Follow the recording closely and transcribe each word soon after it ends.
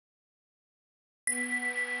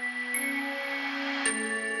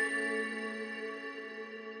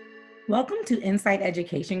Welcome to Insight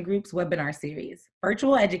Education Group's webinar series,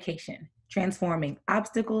 Virtual Education, Transforming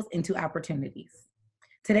Obstacles into Opportunities.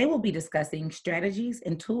 Today we'll be discussing strategies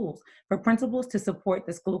and tools for principals to support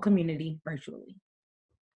the school community virtually.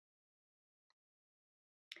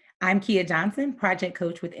 I'm Kia Johnson, Project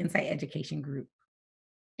Coach with Insight Education Group.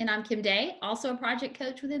 And I'm Kim Day, also a Project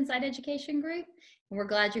Coach with Insight Education Group, and we're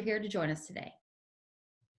glad you're here to join us today.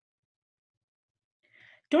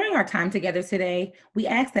 During our time together today, we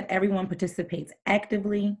ask that everyone participates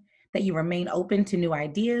actively, that you remain open to new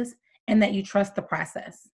ideas, and that you trust the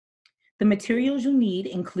process. The materials you need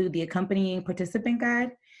include the accompanying participant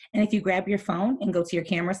guide, and if you grab your phone and go to your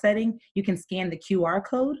camera setting, you can scan the QR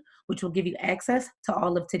code, which will give you access to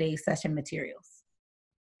all of today's session materials.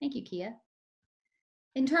 Thank you, Kia.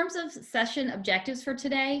 In terms of session objectives for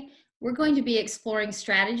today, we're going to be exploring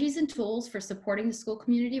strategies and tools for supporting the school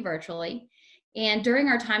community virtually. And during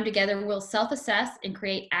our time together, we'll self-assess and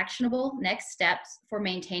create actionable next steps for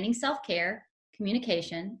maintaining self-care,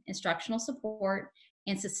 communication, instructional support,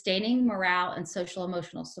 and sustaining morale and social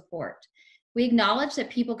emotional support. We acknowledge that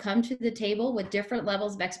people come to the table with different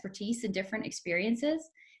levels of expertise and different experiences,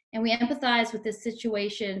 and we empathize with this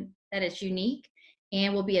situation that it's unique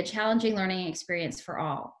and will be a challenging learning experience for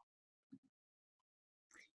all.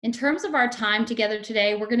 In terms of our time together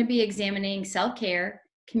today, we're going to be examining self-care,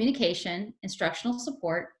 communication, instructional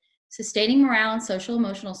support, sustaining morale and social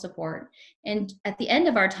emotional support. And at the end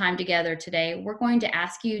of our time together today, we're going to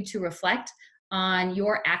ask you to reflect on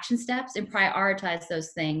your action steps and prioritize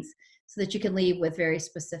those things so that you can leave with very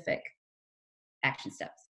specific action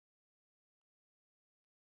steps.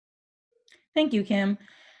 Thank you, Kim.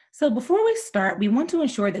 So before we start, we want to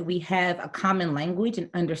ensure that we have a common language and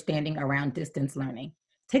understanding around distance learning.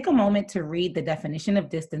 Take a moment to read the definition of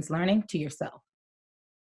distance learning to yourself.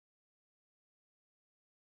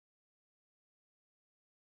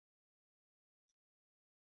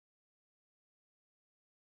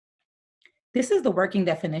 This is the working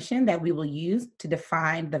definition that we will use to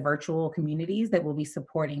define the virtual communities that we'll be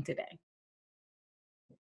supporting today.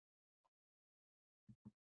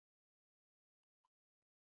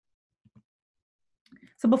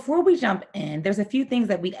 So before we jump in, there's a few things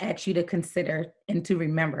that we'd ask you to consider and to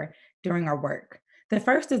remember during our work. The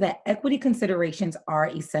first is that equity considerations are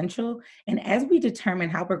essential. And as we determine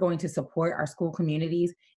how we're going to support our school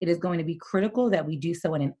communities, it is going to be critical that we do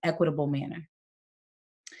so in an equitable manner.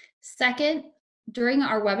 Second, during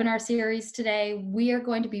our webinar series today, we are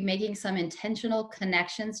going to be making some intentional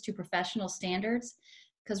connections to professional standards,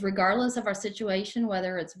 because regardless of our situation,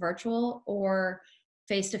 whether it's virtual or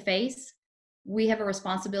face-to-face, we have a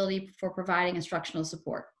responsibility for providing instructional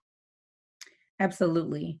support.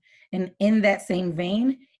 Absolutely. And in that same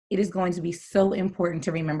vein, it is going to be so important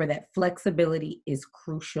to remember that flexibility is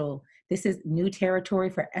crucial. This is new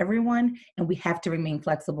territory for everyone, and we have to remain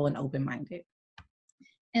flexible and open-minded.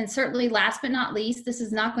 And certainly, last but not least, this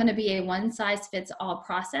is not going to be a one-size-fits-all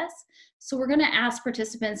process. So we're going to ask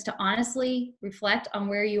participants to honestly reflect on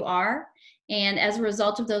where you are. And as a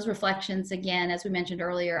result of those reflections, again, as we mentioned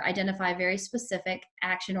earlier, identify very specific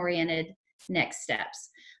action-oriented next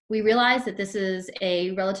steps. We realize that this is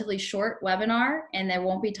a relatively short webinar and there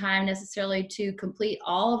won't be time necessarily to complete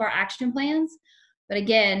all of our action plans. But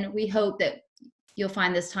again, we hope that you'll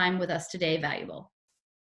find this time with us today valuable.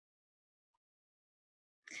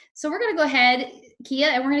 So we're going to go ahead, Kia,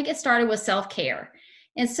 and we're going to get started with self-care.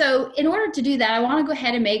 And so in order to do that, I want to go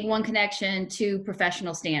ahead and make one connection to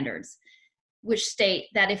professional standards, which state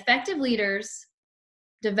that effective leaders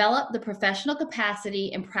develop the professional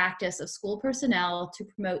capacity and practice of school personnel to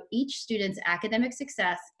promote each student's academic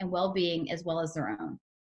success and well-being as well as their own.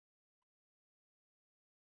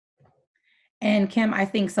 And Kim, I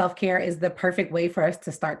think self-care is the perfect way for us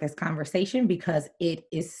to start this conversation because it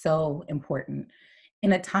is so important.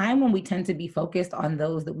 In a time when we tend to be focused on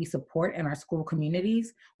those that we support in our school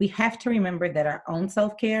communities, we have to remember that our own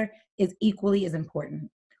self-care is equally as important.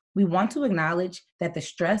 We want to acknowledge that the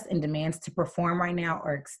stress and demands to perform right now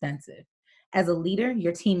are extensive. As a leader,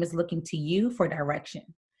 your team is looking to you for direction.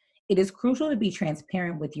 It is crucial to be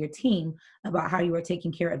transparent with your team about how you are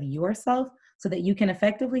taking care of yourself so that you can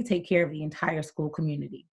effectively take care of the entire school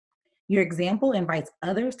community. Your example invites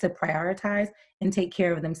others to prioritize and take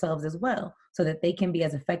care of themselves as well so that they can be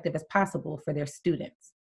as effective as possible for their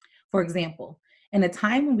students. For example, in a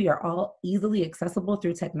time when we are all easily accessible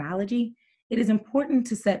through technology, it is important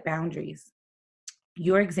to set boundaries.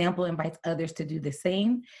 Your example invites others to do the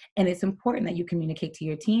same, and it's important that you communicate to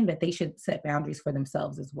your team that they should set boundaries for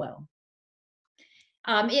themselves as well.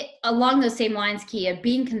 Along those same lines, Kia,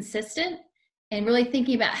 being consistent and really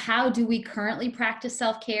thinking about how do we currently practice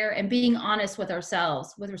self-care and being honest with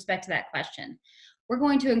ourselves with respect to that question. We're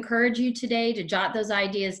going to encourage you today to jot those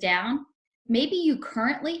ideas down. Maybe you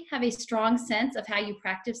currently have a strong sense of how you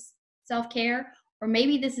practice self-care, or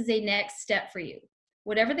maybe this is a next step for you.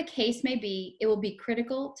 Whatever the case may be, it will be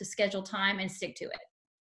critical to schedule time and stick to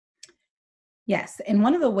it. Yes, and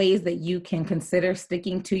one of the ways that you can consider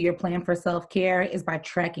sticking to your plan for self-care is by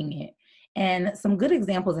tracking it. And some good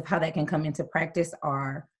examples of how that can come into practice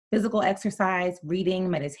are physical exercise, reading,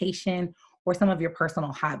 meditation, or some of your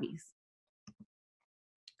personal hobbies.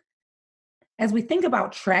 As we think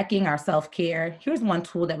about tracking our self-care, here's one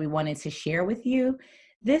tool that we wanted to share with you.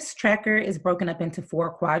 This tracker is broken up into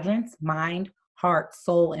 4 quadrants: mind, heart,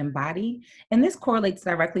 soul, and body. And this correlates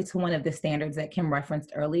directly to one of the standards that Kim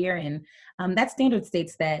referenced earlier. And that standard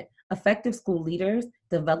states that effective school leaders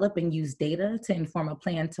develop and use data to inform a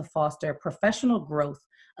plan to foster professional growth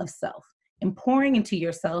of self. And pouring into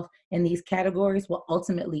yourself in these categories will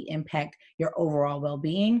ultimately impact your overall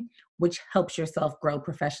well-being, which helps yourself grow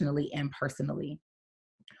professionally and personally.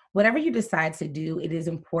 Whatever you decide to do, it is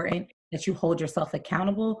important that you hold yourself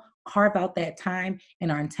accountable, carve out that time,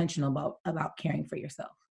 and are intentional about caring for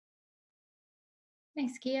yourself.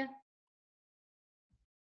 Thanks, Kia.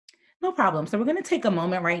 No problem. So we're going to take a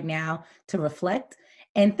moment right now to reflect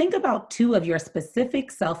and think about 2 of your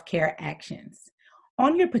specific self-care actions.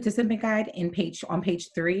 On your participant guide on page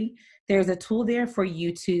 3, there's a tool there for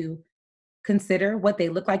you to consider what they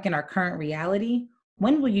look like in our current reality.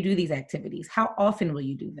 When will you do these activities? How often will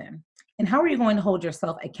you do them? And how are you going to hold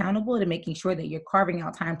yourself accountable to making sure that you're carving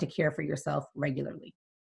out time to care for yourself regularly?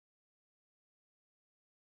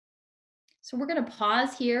 So we're going to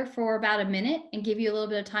pause here for about a minute and give you a little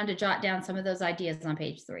bit of time to jot down some of those ideas on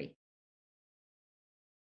page 3.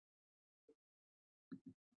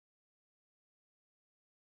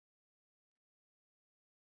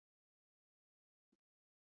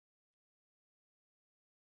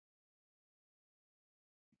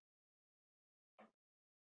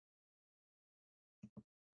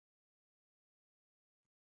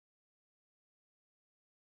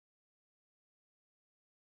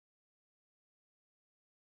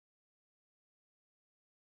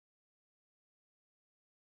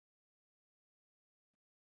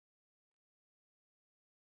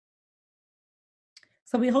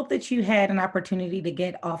 So we hope that you had an opportunity to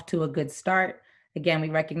get off to a good start. Again, we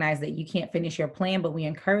recognize that you can't finish your plan, but we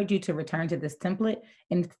encourage you to return to this template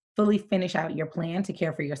and fully finish out your plan to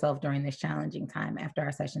care for yourself during this challenging time after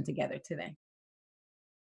our session together today.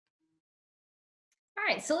 All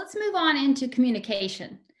right, so let's move on into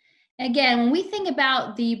communication. Again, when we think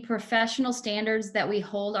about the professional standards that we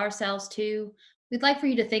hold ourselves to, we'd like for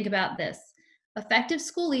you to think about this. Effective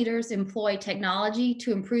school leaders employ technology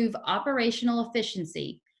to improve operational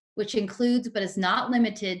efficiency, which includes but is not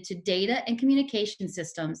limited to data and communication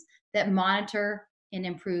systems that monitor and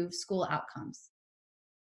improve school outcomes.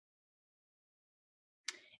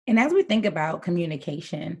 And as we think about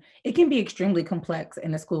communication, it can be extremely complex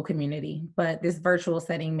in the school community, but this virtual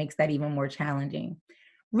setting makes that even more challenging.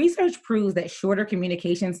 Research proves that shorter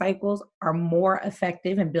communication cycles are more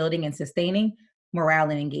effective in building and sustaining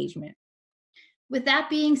morale and engagement. With that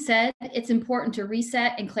being said, it's important to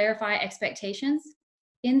reset and clarify expectations.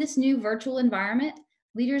 In this new virtual environment,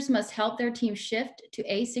 leaders must help their team shift to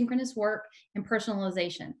asynchronous work and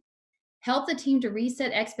personalization. Help the team to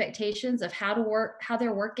reset expectations of how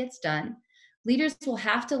their work gets done. Leaders will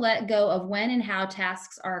have to let go of when and how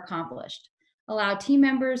tasks are accomplished. Allow team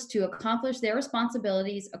members to accomplish their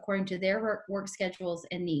responsibilities according to their work schedules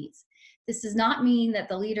and needs. This does not mean that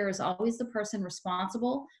the leader is always the person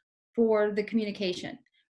responsible for the communication.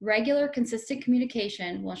 Regular, consistent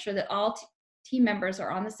communication will ensure that all team members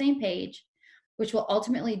are on the same page, which will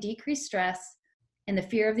ultimately decrease stress and the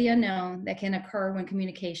fear of the unknown that can occur when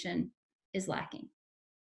communication is lacking.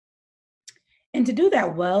 And to do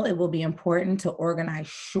that well, it will be important to organize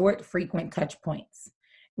short, frequent touch points.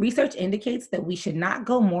 Research indicates that we should not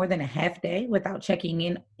go more than a half day without checking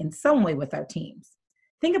in some way with our teams.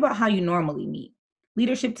 Think about how you normally meet.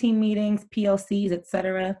 Leadership team meetings, PLCs,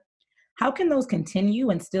 etc. How can those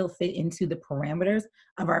continue and still fit into the parameters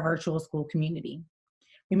of our virtual school community?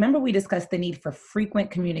 Remember, we discussed the need for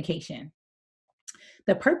frequent communication.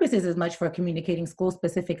 The purpose is as much for communicating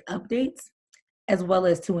school-specific updates as well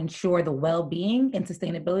as to ensure the well-being and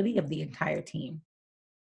sustainability of the entire team.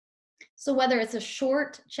 So whether it's a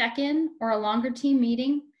short check-in or a longer team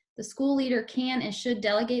meeting, the school leader can and should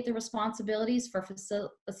delegate the responsibilities for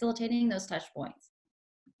facilitating those touch points.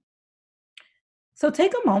 So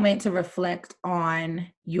take a moment to reflect on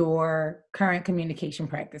your current communication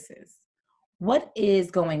practices. What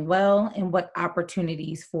is going well and what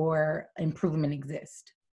opportunities for improvement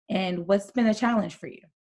exist? And what's been a challenge for you?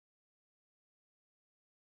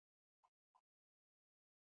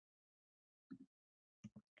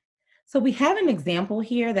 So we have an example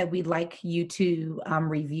here that we'd like you to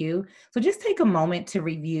review. So just take a moment to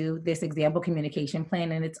review this example communication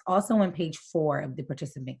plan, and it's also on page 4 of the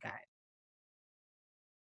participant guide.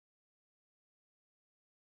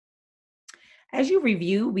 As you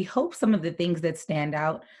review, we hope some of the things that stand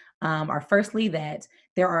out are firstly that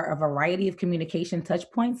there are a variety of communication touch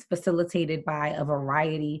points facilitated by a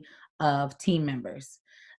variety of team members.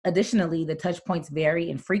 Additionally, the touch points vary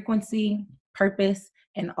in frequency, purpose,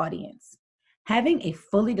 and audience. Having a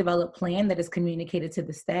fully developed plan that is communicated to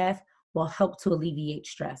the staff will help to alleviate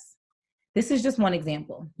stress. This is just one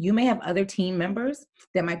example. You may have other team members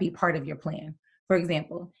that might be part of your plan. For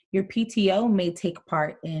example, your PTO may take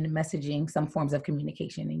part in messaging some forms of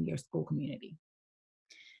communication in your school community.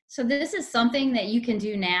 So this is something that you can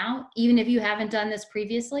do now, even if you haven't done this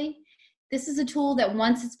previously. This is a tool that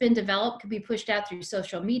once it's been developed could be pushed out through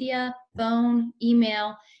social media, phone,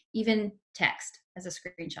 email, even text as a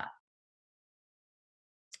screenshot.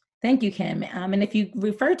 Thank you, Kim. And if you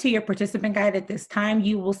refer to your participant guide at this time,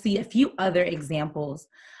 you will see a few other examples.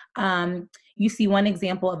 You see one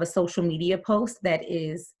example of a social media post that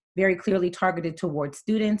is very clearly targeted towards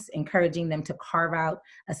students, encouraging them to carve out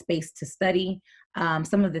a space to study.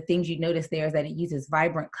 Some of the things you notice there is that it uses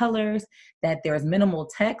vibrant colors, that there's minimal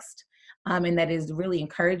text, and that is really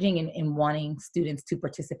encouraging in wanting students to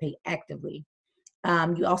participate actively.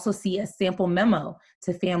 You also see a sample memo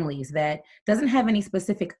to families that doesn't have any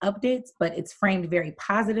specific updates, but it's framed very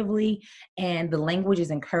positively, and the language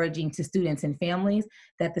is encouraging to students and families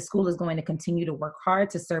that the school is going to continue to work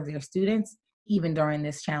hard to serve their students, even during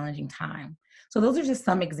this challenging time. So those are just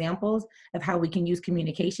some examples of how we can use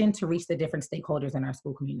communication to reach the different stakeholders in our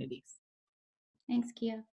school communities. Thanks,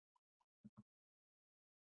 Kia.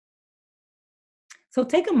 So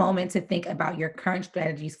take a moment to think about your current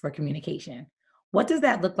strategies for communication. What does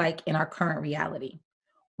that look like in our current reality?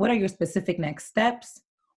 What are your specific next steps?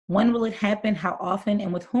 When will it happen? How often?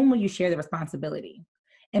 And with whom will you share the responsibility?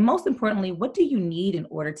 And most importantly, what do you need in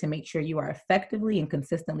order to make sure you are effectively and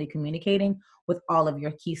consistently communicating with all of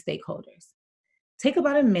your key stakeholders? Take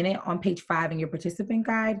about a minute on page 5 in your participant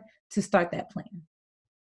guide to start that plan.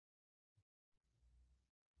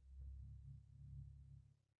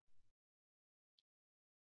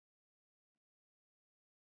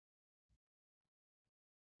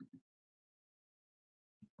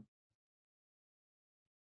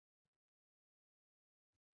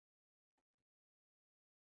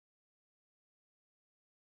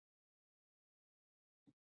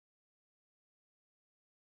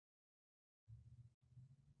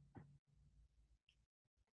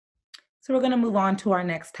 So we're going to move on to our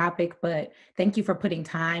next topic, but thank you for putting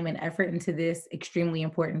time and effort into this extremely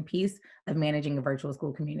important piece of managing a virtual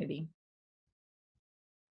school community.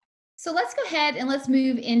 So let's go ahead and let's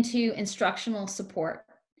move into instructional support.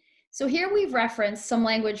 So here we've referenced some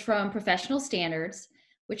language from professional standards,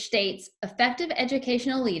 which states effective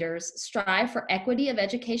educational leaders strive for equity of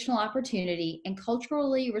educational opportunity and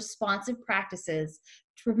culturally responsive practices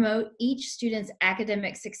to promote each student's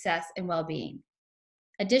academic success and well-being.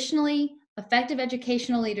 Additionally, effective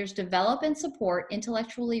educational leaders develop and support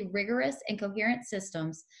intellectually rigorous and coherent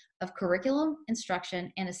systems of curriculum,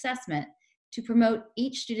 instruction, and assessment to promote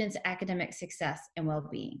each student's academic success and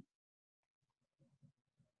well-being.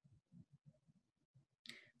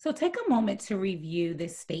 So take a moment to review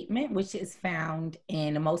this statement, which is found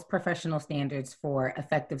in most professional standards for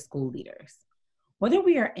effective school leaders. Whether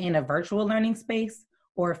we are in a virtual learning space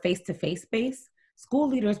or a face-to-face space, school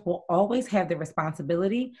leaders will always have the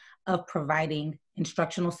responsibility of providing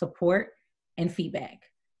instructional support and feedback.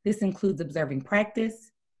 This includes observing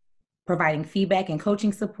practice, providing feedback and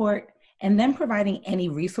coaching support, and then providing any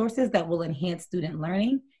resources that will enhance student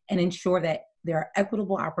learning and ensure that there are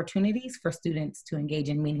equitable opportunities for students to engage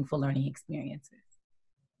in meaningful learning experiences.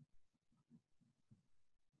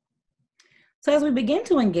 So as we begin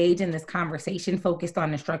to engage in this conversation focused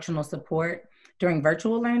on instructional support during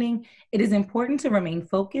virtual learning, it is important to remain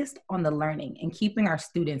focused on the learning and keeping our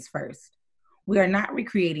students first. We are not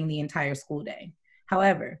recreating the entire school day.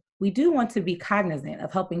 However, we do want to be cognizant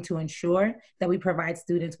of helping to ensure that we provide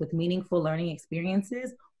students with meaningful learning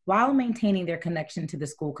experiences while maintaining their connection to the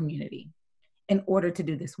school community. In order to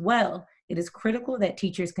do this well, it is critical that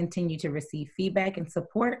teachers continue to receive feedback and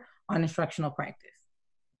support on instructional practice.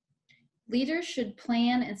 Leaders should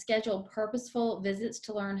plan and schedule purposeful visits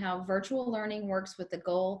to learn how virtual learning works with the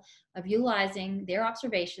goal of utilizing their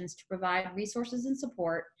observations to provide resources and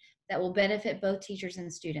support that will benefit both teachers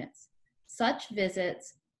and students. Such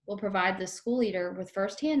visits will provide the school leader with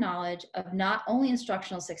firsthand knowledge of not only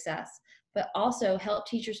instructional success, but also help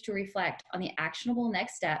teachers to reflect on the actionable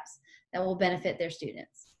next steps that will benefit their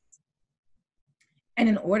students. And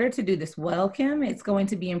in order to do this well, Kim, it's going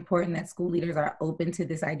to be important that school leaders are open to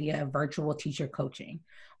this idea of virtual teacher coaching,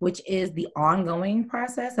 which is the ongoing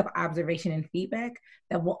process of observation and feedback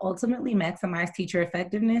that will ultimately maximize teacher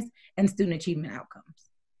effectiveness and student achievement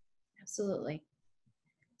outcomes. Absolutely.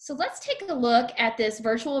 So let's take a look at this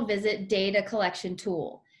virtual visit data collection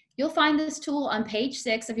tool. You'll find this tool on page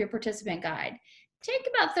 6 of your participant guide. Take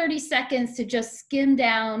about 30 seconds to just skim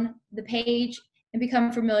down the page and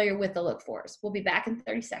become familiar with the look-fors. We'll be back in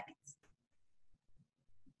 30 seconds.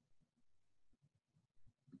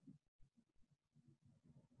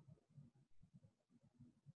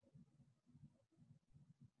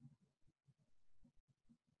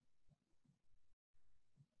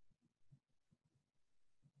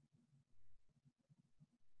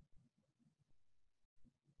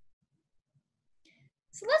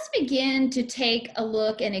 So let's begin to take a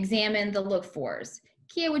look and examine the look-fors.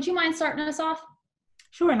 Kia, would you mind starting us off?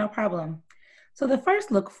 Sure, no problem. So the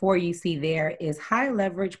first look for you see there is high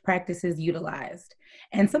leverage practices utilized.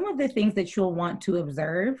 And some of the things that you'll want to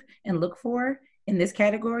observe and look for in this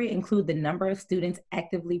category include the number of students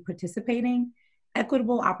actively participating,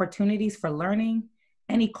 equitable opportunities for learning,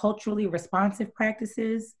 any culturally responsive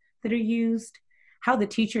practices that are used, how the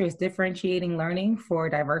teacher is differentiating learning for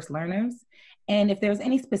diverse learners, and if there's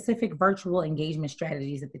any specific virtual engagement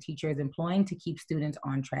strategies that the teacher is employing to keep students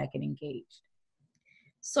on track and engaged.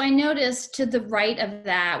 So I noticed to the right of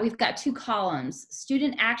that, we've got 2 columns,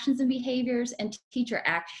 student actions and behaviors and teacher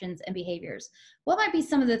actions and behaviors. What might be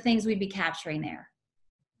some of the things we'd be capturing there?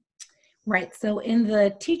 Right, so in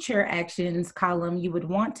the teacher actions column, you would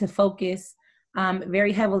want to focus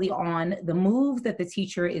very heavily on the moves that the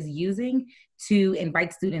teacher is using to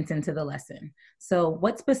invite students into the lesson. So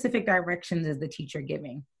what specific directions is the teacher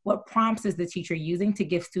giving? What prompts is the teacher using to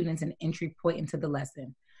give students an entry point into the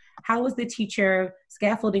lesson? How is the teacher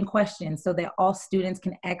scaffolding questions so that all students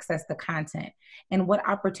can access the content? And what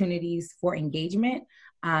opportunities for engagement,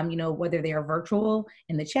 whether they are virtual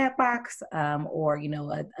in the chat box or,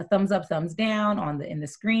 a thumbs up, thumbs down in the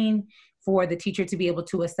screen for the teacher to be able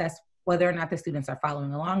to assess whether or not the students are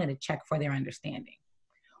following along and to check for their understanding.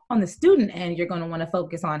 On the student end, you're going to want to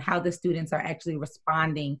focus on how the students are actually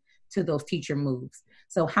responding to those teacher moves.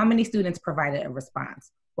 So how many students provided a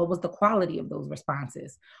response? What was the quality of those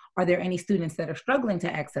responses? Are there any students that are struggling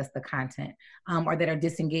to access the content or that are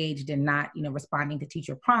disengaged and not responding to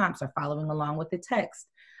teacher prompts or following along with the text?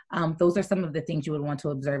 Those are some of the things you would want to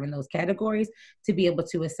observe in those categories to be able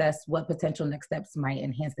to assess what potential next steps might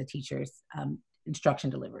enhance the teacher's instruction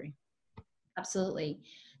delivery. Absolutely.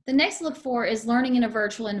 The next look for is learning in a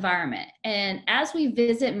virtual environment. And as we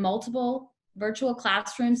visit multiple virtual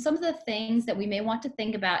classrooms, some of the things that we may want to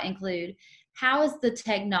think about include how is the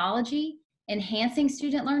technology enhancing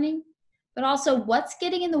student learning, but also what's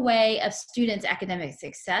getting in the way of students' academic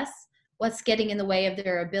success, what's getting in the way of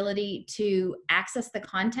their ability to access the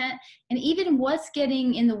content, and even what's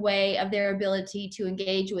getting in the way of their ability to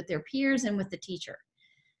engage with their peers and with the teacher.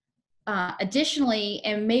 Additionally,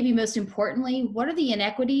 and maybe most importantly, what are the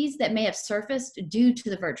inequities that may have surfaced due to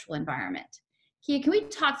the virtual environment? Kia, can we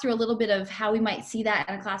talk through a little bit of how we might see that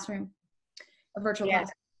in a classroom, a virtual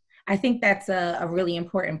classroom? I think that's a really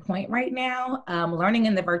important point right now. Learning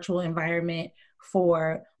in the virtual environment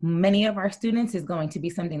for many of our students is going to be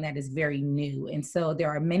something that is very new. And so there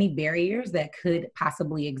are many barriers that could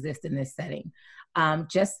possibly exist in this setting.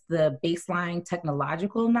 Just the baseline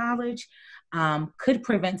technological knowledge could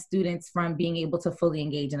prevent students from being able to fully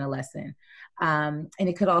engage in a lesson. And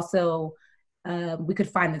it could also, we could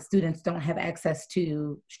find that students don't have access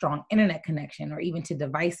to strong internet connection or even to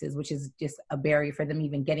devices, which is just a barrier for them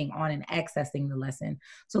even getting on and accessing the lesson.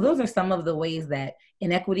 So those are some of the ways that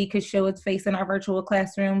inequity could show its face in our virtual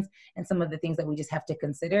classrooms and some of the things that we just have to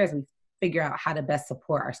consider as we figure out how to best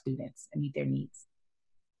support our students and meet their needs.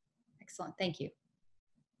 Excellent, thank you.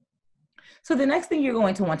 So the next thing you're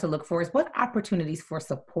going to want to look for is what opportunities for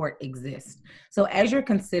support exist. So as you're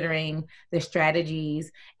considering the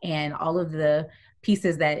strategies and all of the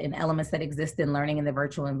pieces and elements that exist in learning in the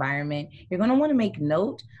virtual environment, you're going to want to make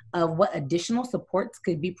note of what additional supports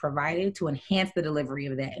could be provided to enhance the delivery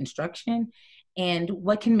of that instruction and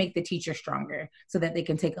what can make the teacher stronger so that they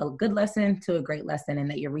can take a good lesson to a great lesson and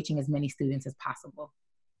that you're reaching as many students as possible.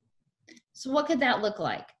 So what could that look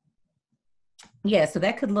like? Yeah, so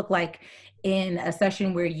that could look like in a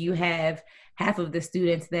session where you have half of the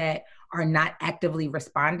students that are not actively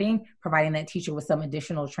responding, providing that teacher with some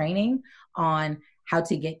additional training on how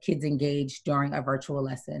to get kids engaged during a virtual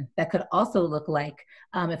lesson. That could also look like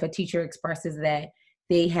if a teacher expresses that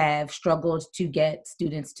they have struggled to get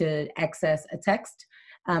students to access a text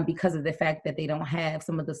because of the fact that they don't have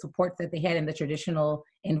some of the supports that they had in the traditional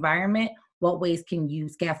environment. What ways can you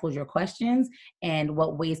scaffold your questions, and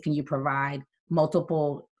what ways can you provide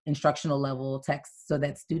multiple instructional level texts so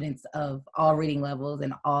that students of all reading levels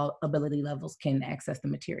and all ability levels can access the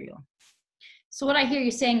material? So what I hear you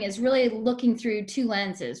saying is really looking through two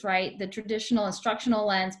lenses, right? The traditional instructional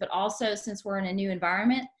lens, but also, since we're in a new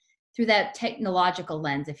environment, through that technological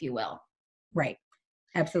lens, if you will. Right.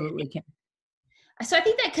 Absolutely, Kim. So I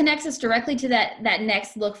think that connects us directly to that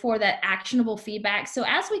next look for that actionable feedback. So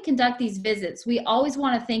as we conduct these visits, we always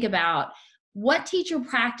want to think about what teacher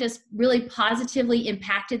practice really positively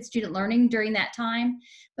impacted student learning during that time,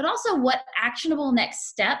 but also what actionable next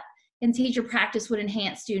step in teacher practice would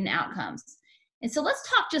enhance student outcomes. And so let's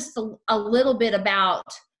talk just a little bit about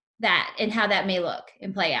that and how that may look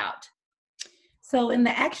and play out. So in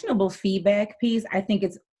the actionable feedback piece, I think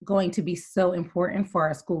it's going to be so important for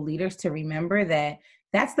our school leaders to remember that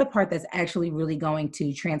that's the part that's actually really going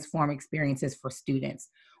to transform experiences for students.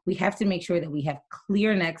 We have to make sure that we have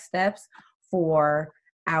clear next steps for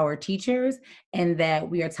our teachers, and that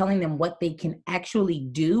we are telling them what they can actually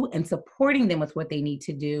do and supporting them with what they need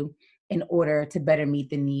to do in order to better meet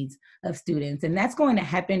the needs of students. And that's going to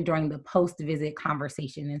happen during the post-visit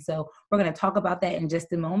conversation. And so we're going to talk about that in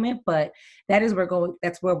just a moment, but that's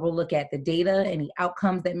where we'll look at the data, any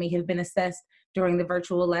outcomes that may have been assessed during the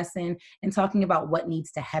virtual lesson, and talking about what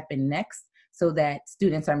needs to happen next so that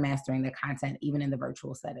students are mastering the content even in the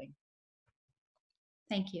virtual setting.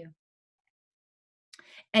 Thank you.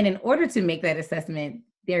 And in order to make that assessment,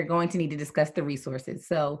 they're going to need to discuss the resources.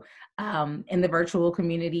 So in the virtual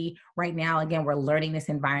community right now, again, we're learning this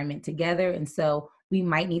environment together. And so we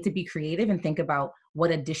might need to be creative and think about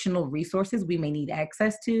what additional resources we may need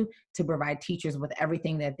access to provide teachers with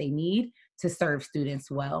everything that they need to serve students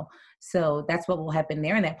well. So that's what will happen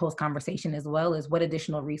there in that post conversation, as well as what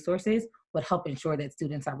additional resources would help ensure that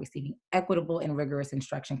students are receiving equitable and rigorous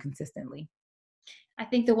instruction consistently. I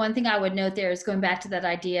think the one thing I would note there is going back to that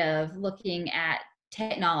idea of looking at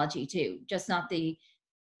technology too, just not the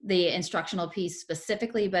instructional piece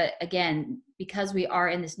specifically, but again, because we are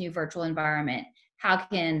in this new virtual environment, how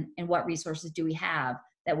can and what resources do we have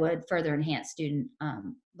that would further enhance student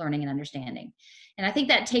learning and understanding? And I think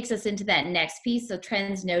that takes us into that next piece, so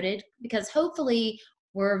trends noted, because hopefully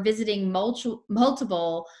we're visiting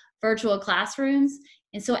multiple virtual classrooms.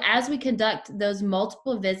 And so as we conduct those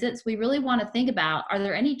multiple visits, we really want to think about, are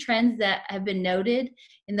there any trends that have been noted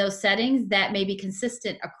in those settings that may be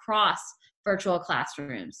consistent across virtual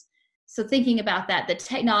classrooms? So thinking about that, the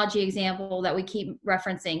technology example that we keep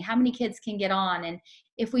referencing, how many kids can get on? And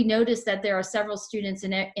if we notice that there are several students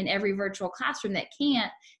in every virtual classroom that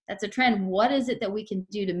can't, that's a trend. What is it that we can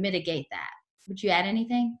do to mitigate that? Would you add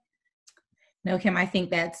anything? No, Kim, I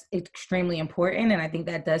think that's extremely important. And I think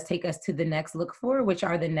that does take us to the next look for, which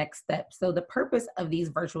are the next steps. So the purpose of these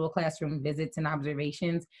virtual classroom visits and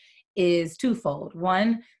observations is twofold.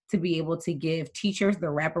 One, to be able to give teachers the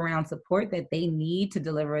wraparound support that they need to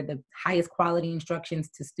deliver the highest quality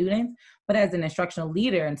instructions to students. But as an instructional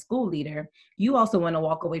leader and school leader, you also want to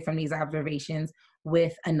walk away from these observations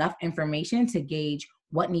with enough information to gauge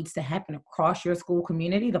what needs to happen across your school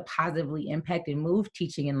community to positively impact and move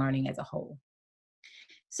teaching and learning as a whole.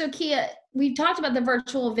 So Kia, we've talked about the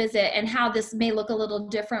virtual visit and how this may look a little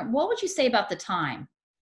different. What would you say about the time?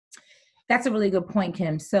 That's a really good point,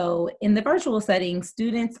 Kim. So in the virtual setting,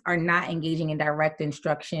 students are not engaging in direct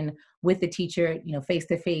instruction with the teacher, face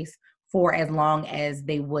to face for as long as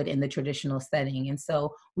they would in the traditional setting. And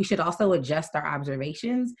so we should also adjust our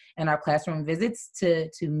observations and our classroom visits to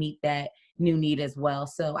meet that new need as well.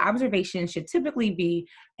 So observations should typically be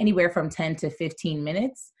anywhere from 10 to 15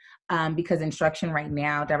 minutes because instruction right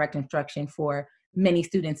now, direct instruction for many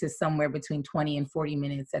students is somewhere between 20 and 40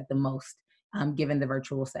 minutes at the most, given the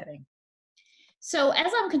virtual setting. So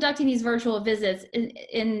as I'm conducting these virtual visits,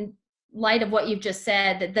 in light of what you've just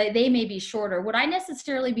said, that they may be shorter, would I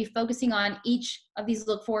necessarily be focusing on each of these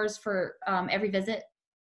look-fors for every visit?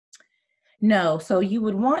 No, so you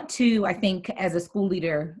would want to, I think, as a school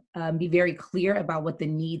leader, be very clear about what the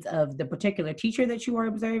needs of the particular teacher that you are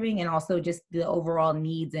observing, and also just the overall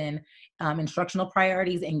needs and instructional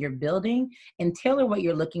priorities in your building, and tailor what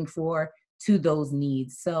you're looking for to those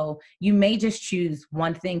needs. So you may just choose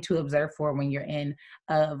one thing to observe for when you're in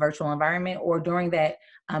a virtual environment, or during that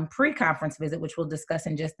pre-conference visit, which we'll discuss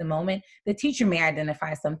in just a moment, the teacher may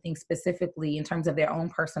identify something specifically in terms of their own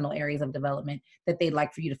personal areas of development that they'd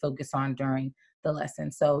like for you to focus on during the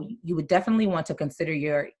lesson. So you would definitely want to consider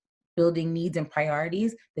your building needs and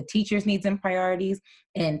priorities, the teacher's needs and priorities,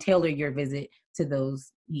 and tailor your visit to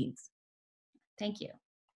those needs. Thank you.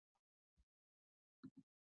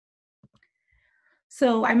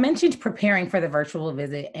 So I mentioned preparing for the virtual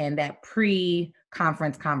visit and that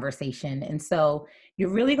pre-conference conversation. And so you're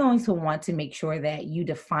really going to want to make sure that you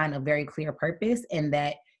define a very clear purpose and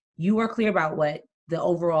that you are clear about what the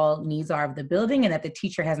overall needs are of the building, and that the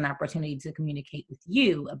teacher has an opportunity to communicate with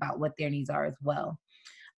you about what their needs are as well.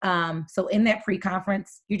 So in that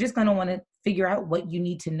pre-conference, you're just going to want to figure out what you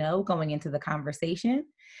need to know going into the conversation.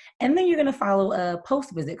 And then you're going to follow a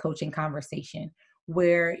post-visit coaching conversation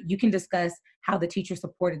where you can discuss how the teacher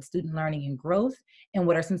supported student learning and growth, and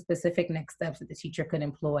what are some specific next steps that the teacher could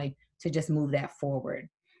employ to just move that forward.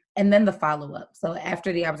 And then the follow-up. So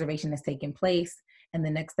after the observation has taken place and the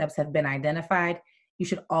next steps have been identified, you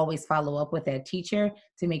should always follow up with that teacher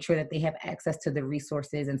to make sure that they have access to the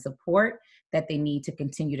resources and support that they need to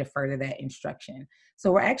continue to further that instruction.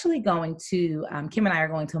 So we're actually going to, Kim and I are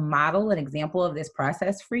going to model an example of this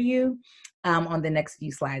process for you on the next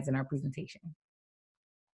few slides in our presentation.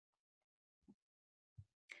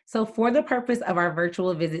 So for the purpose of our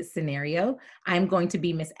virtual visit scenario, I'm going to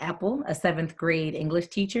be Miss Apple, a 7th grade English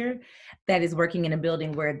teacher that is working in a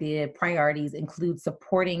building where the priorities include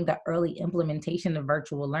supporting the early implementation of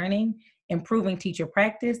virtual learning, improving teacher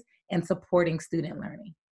practice, and supporting student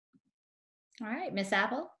learning. All right, Miss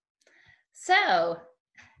Apple. So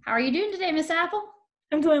how are you doing today, Miss Apple?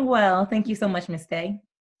 I'm doing well. Thank you so much, Miss Day.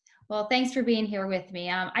 Well, thanks for being here with me.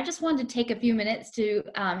 I just wanted to take a few minutes to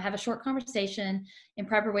have a short conversation in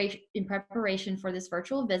preparation for this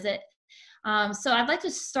virtual visit. So I'd like to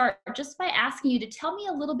start just by asking you to tell me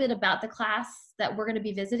a little bit about the class that we're going to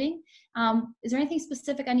be visiting. Is there anything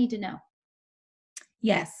specific I need to know?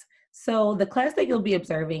 Yes. So the class that you'll be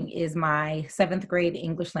observing is my 7th grade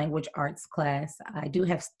English language arts class. I do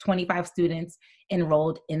have 25 students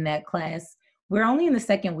enrolled in that class. We're only in the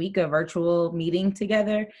second week of virtual meeting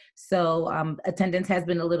together, so attendance has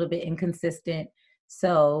been a little bit inconsistent.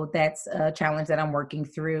 So that's a challenge that I'm working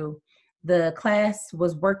through. The class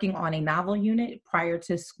was working on a novel unit prior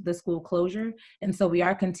to the school closure, and so we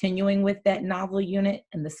are continuing with that novel unit,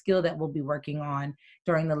 and the skill that we'll be working on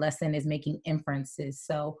during the lesson is making inferences.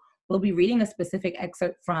 So we'll be reading a specific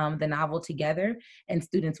excerpt from the novel together, and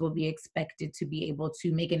students will be expected to be able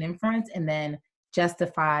to make an inference and then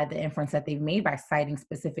justify the inference that they've made by citing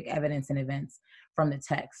specific evidence and events from the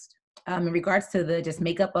text. In regards to the just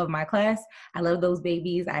makeup of my class, I love those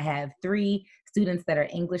babies. I have 3 students that are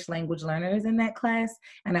English language learners in that class,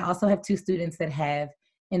 and I also have 2 students that have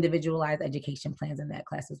individualized education plans in that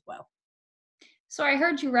class as well. So I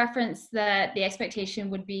heard you reference that the expectation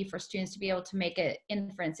would be for students to be able to make an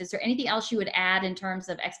inference. Is there anything else you would add in terms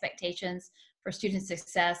of expectations for student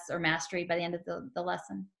success or mastery by the end of the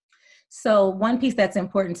lesson? So one piece that's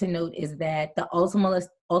important to note is that the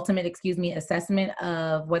ultimate assessment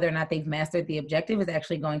of whether or not they've mastered the objective is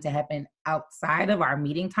actually going to happen outside of our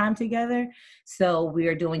meeting time together. So we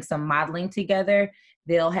are doing some modeling together.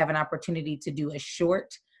 They'll have an opportunity to do a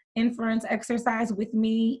short inference exercise with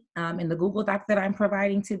me in the Google Doc that I'm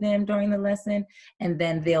providing to them during the lesson. And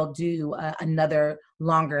then they'll do another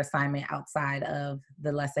longer assignment outside of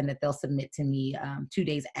the lesson that they'll submit to me 2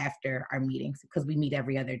 days after our meetings, because we meet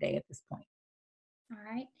every other day at this point. All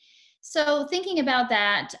right. So thinking about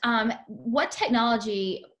that, what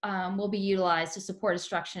technology will be utilized to support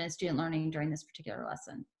instruction and student learning during this particular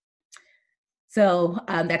lesson? So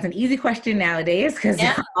that's an easy question nowadays, because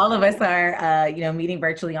all of us are, meeting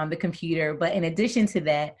virtually on the computer. But in addition to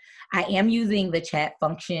that, I am using the chat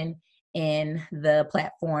function in the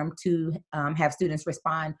platform to have students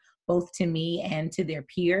respond both to me and to their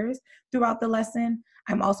peers throughout the lesson.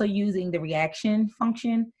 I'm also using the reaction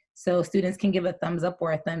function, so students can give a thumbs up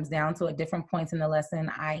or a thumbs down. So at different points in the lesson,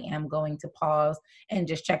 I am going to pause and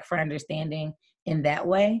just check for understanding in that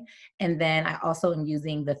way. And then I also am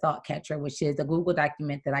using the thought catcher, which is a Google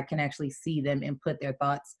document that I can actually see them input their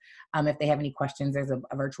thoughts. If they have any questions, there's a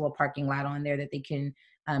virtual parking lot on there that they can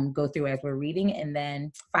go through as we're reading. And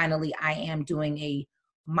then finally, I am doing a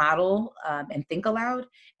model and think aloud,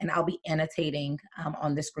 and I'll be annotating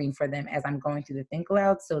on the screen for them as I'm going through the think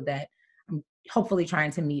aloud, so that I'm hopefully trying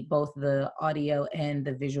to meet both the audio and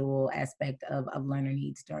the visual aspect of learner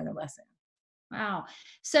needs during the lesson. Wow.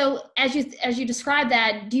 So as you describe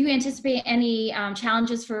that, do you anticipate any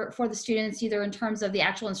challenges for the students, either in terms of the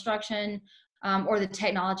actual instruction or the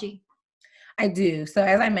technology? I do. So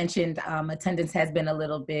as I mentioned, attendance has been a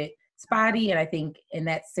little bit spotty, and I think in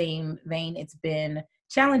that same vein, it's been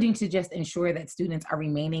challenging to just ensure that students are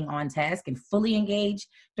remaining on task and fully engaged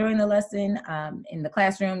during the lesson in the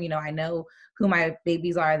classroom. I know who my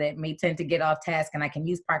babies are that may tend to get off task, and I can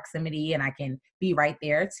use proximity and I can be right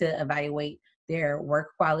there to evaluate their work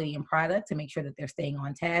quality and product to make sure that they're staying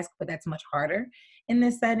on task, but that's much harder in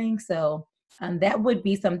this setting. So that would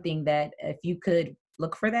be something that if you could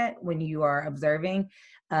look for that when you are observing,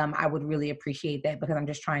 I would really appreciate that, because I'm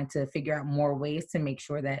just trying to figure out more ways to make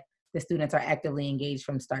sure that the students are actively engaged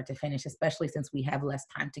from start to finish, especially since we have less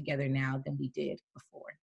time together now than we did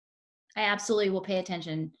before. I absolutely will pay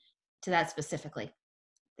attention to that specifically.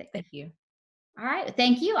 Thank you. All right.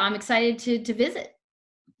 Thank you. I'm excited to visit.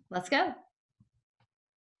 Let's go.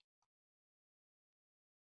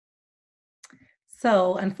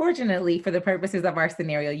 So, unfortunately, for the purposes of our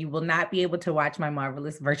scenario, you will not be able to watch my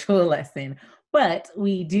marvelous virtual lesson, but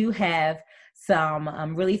we do have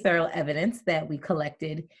some really thorough evidence that we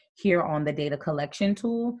collected here on the data collection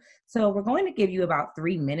tool. So, we're going to give you about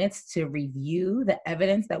 3 minutes to review the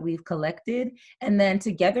evidence that we've collected, and then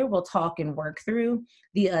together we'll talk and work through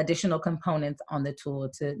the additional components on the tool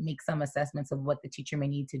to make some assessments of what the teacher may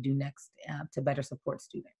need to do next to better support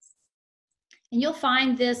students. And you'll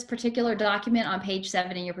find this particular document on page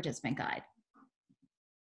 7 in your participant guide.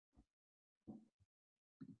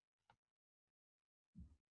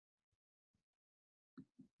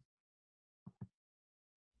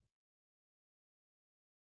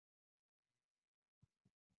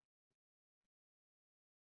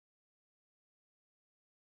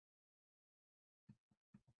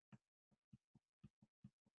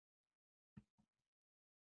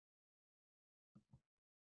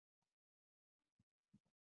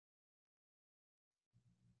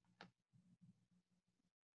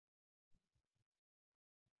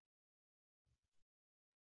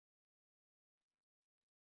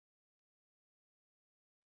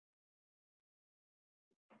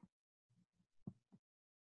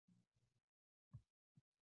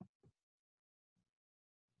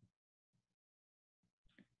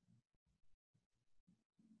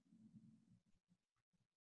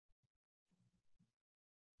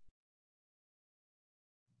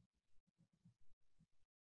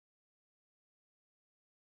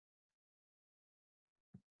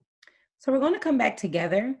 So, we're going to come back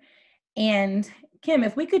together. And Kim,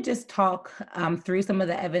 if we could just talk through some of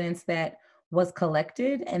the evidence that was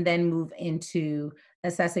collected and then move into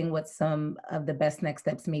assessing what some of the best next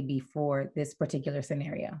steps may be for this particular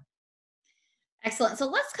scenario. Excellent. So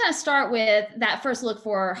let's kind of start with that first look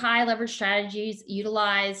for high leverage strategies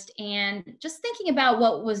utilized and just thinking about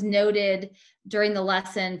what was noted during the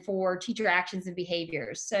lesson for teacher actions and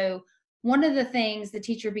behaviors. So one of the things the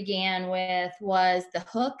teacher began with was the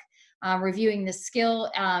hook, reviewing the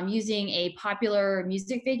skill, using a popular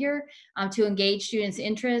music figure to engage students'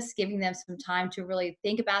 interest, giving them some time to really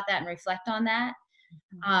think about that and reflect on that.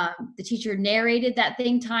 The teacher narrated that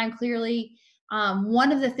think time clearly.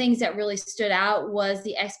 One of the things that really stood out was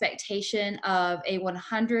the expectation of a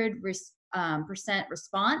 100%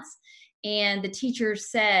 response. And the teacher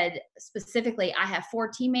said specifically, I have 4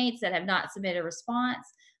 teammates that have not submitted a response.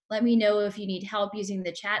 Let me know if you need help using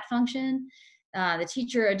the chat function. The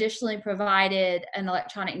teacher additionally provided an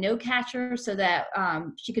electronic note catcher so that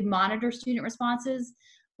she could monitor student responses.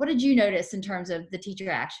 What did you notice in terms of the teacher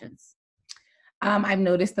actions? I've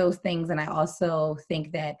noticed those things, and I also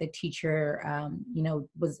think that the teacher,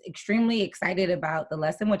 was extremely excited about the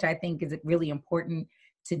lesson, which I think is really important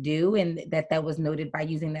to do, and that was noted by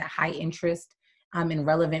using that high interest and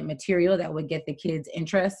relevant material that would get the kids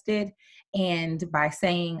interested, and by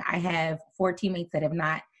saying I have 4 teammates that have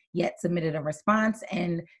not yet submitted a response,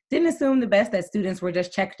 and didn't assume the best that students were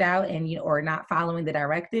just checked out and or not following the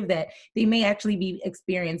directive, that they may actually be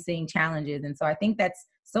experiencing challenges. And so I think that's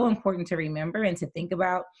so important to remember and to think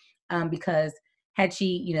about, because had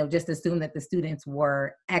she just assumed that the students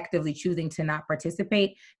were actively choosing to not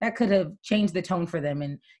participate, that could have changed the tone for them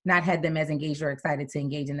and not had them as engaged or excited to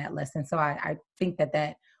engage in that lesson. So I think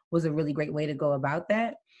that was a really great way to go about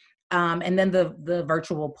that. And then the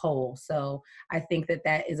virtual poll. So I think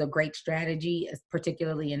that is a great strategy,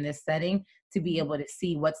 particularly in this setting, to be able to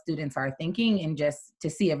see what students are thinking and just to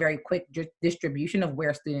see a very quick distribution of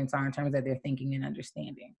where students are in terms of their thinking and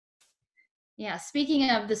understanding. Yeah, speaking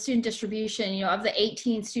of the student distribution, of the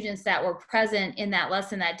 18 students that were present in that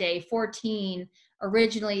lesson that day, 14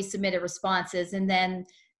 originally submitted responses, and then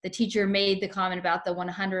The teacher made the comment about the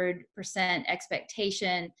 100%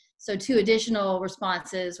 expectation. So 2 additional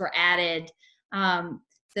responses were added.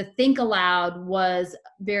 The think aloud was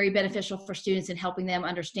very beneficial for students in helping them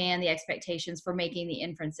understand the expectations for making the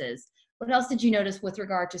inferences. What else did you notice with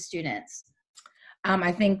regard to students?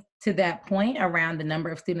 I think to that point around the number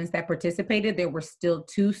of students that participated, there were still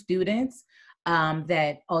 2 students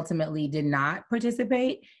that ultimately did not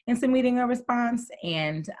participate in submitting a response,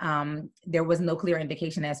 and there was no clear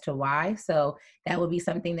indication as to why. So that would be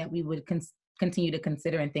something that we would continue to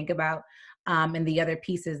consider and think about. And the other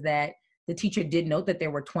piece is that the teacher did note that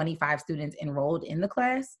there were 25 students enrolled in the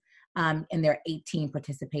class, and there are 18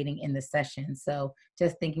 participating in the session. So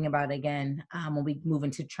just thinking about, again, when we move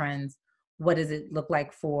into trends, what does it look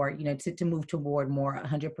like for, to move toward more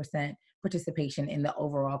 100% participation in the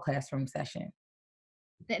overall classroom session?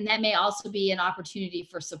 And that may also be an opportunity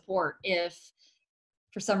for support if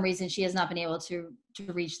for some reason she has not been able to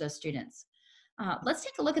reach those students. Let's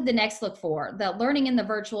take a look at the next look for the learning in the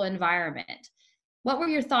virtual environment. What were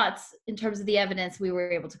your thoughts in terms of the evidence we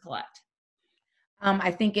were able to collect?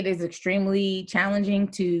 I think it is extremely challenging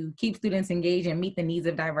to keep students engaged and meet the needs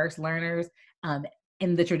of diverse learners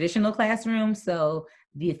in the traditional classroom. So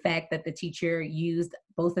the fact that the teacher used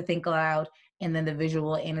both the Think Aloud and then the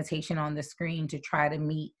visual annotation on the screen to try to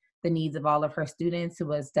meet the needs of all of her students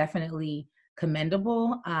was definitely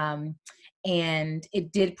commendable. And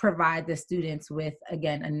it did provide the students with,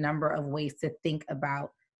 again, a number of ways to think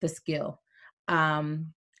about the skill.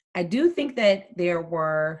 Um, I do think that there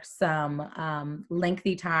were some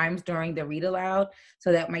lengthy times during the read aloud,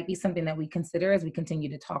 so that might be something that we consider as we continue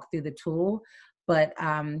to talk through the tool. But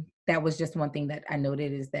that was just one thing that I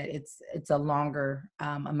noted, is that it's a longer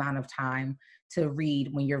amount of time to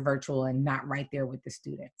read when you're virtual and not right there with the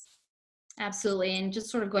students. Absolutely. And just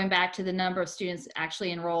sort of going back to the number of students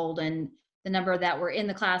actually enrolled and the number that were in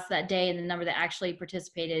the class that day and the number that actually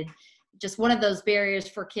participated, just one of those barriers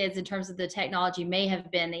for kids in terms of the technology may have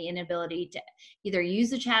been the inability to either use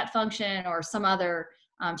the chat function or some other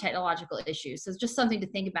technological issues. So it's just something to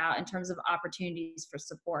think about in terms of opportunities for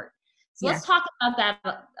support. So Yeah. let's talk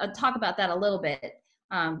about that a little bit.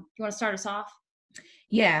 Do you want to start us off?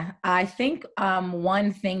 Yeah, I think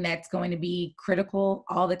one thing that's going to be critical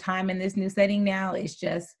all the time in this new setting now is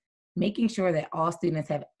just making sure that all students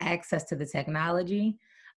have access to the technology.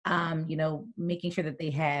 Making sure that they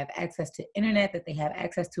have access to internet, that they have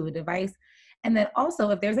access to a device. And then also,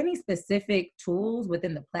 if there's any specific tools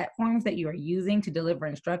within the platforms that you are using to deliver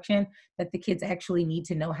instruction that the kids actually need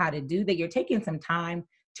to know how to do, that you're taking some time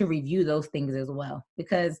to review those things as well.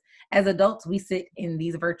 Because as adults, we sit in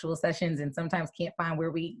these virtual sessions and sometimes can't find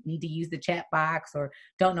where we need to use the chat box or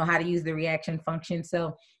don't know how to use the reaction function.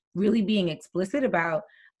 So really being explicit about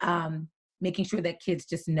making sure that kids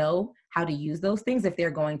just know how to use those things if they're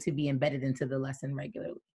going to be embedded into the lesson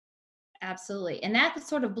regularly. Absolutely. And that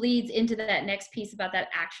sort of bleeds into that next piece about that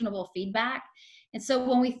actionable feedback. And so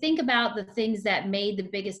when we think about the things that made the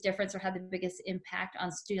biggest difference or had the biggest impact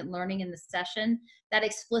on student learning in the session, that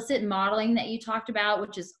explicit modeling that you talked about,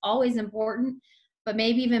 which is always important, but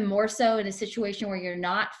maybe even more so in a situation where you're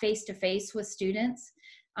not face to face with students.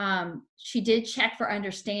 She did check for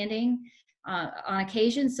understanding on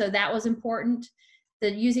occasion, so that was important.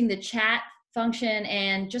 Using the chat function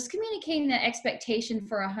and just communicating the expectation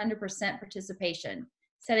for 100% participation,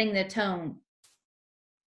 setting the tone.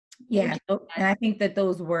 Yeah, and I think that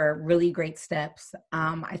those were really great steps.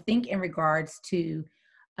 I think in regards to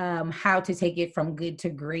how to take it from good to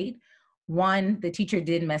great, one, the teacher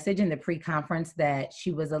did message in the pre-conference that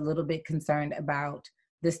she was a little bit concerned about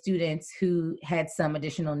the students who had some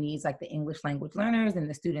additional needs, like the English language learners and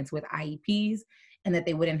the students with IEPs, and that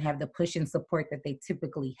they wouldn't have the push and support that they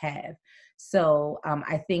typically have. So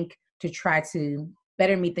I think to try to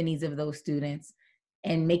better meet the needs of those students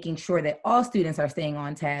and making sure that all students are staying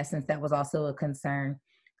on task, since that was also a concern,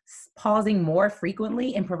 pausing more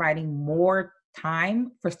frequently and providing more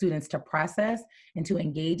time for students to process and to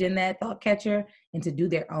engage in that thought catcher and to do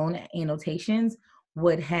their own annotations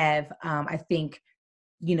would have, I think,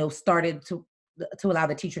 started to allow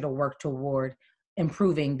the teacher to work toward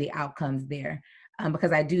improving the outcomes there.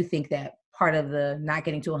 Because I do think that part of the not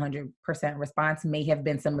getting to 100% response may have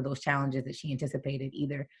been some of those challenges that she anticipated,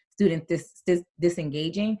 either students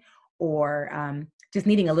disengaging or just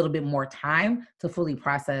needing a little bit more time to fully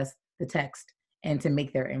process the text and to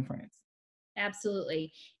make their inference.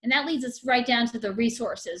 Absolutely. And that leads us right down to the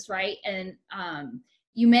resources, right? And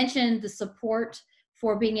you mentioned the support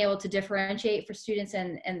for being able to differentiate for students,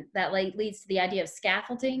 and that leads to the idea of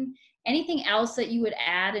scaffolding. Anything else that you would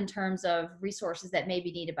add in terms of resources that may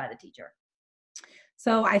be needed by the teacher?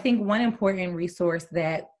 So I think one important resource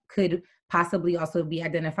that could possibly also be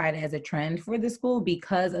identified as a trend for the school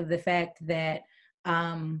because of the fact that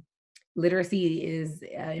um, literacy is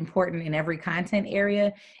important in every content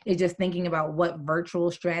area is just thinking about what virtual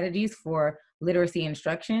strategies for literacy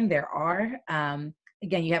instruction there are.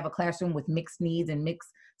 Again, you have a classroom with mixed needs and mixed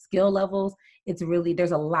skill levels. It's really,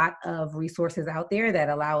 there's a lot of resources out there that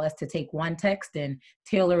allow us to take one text and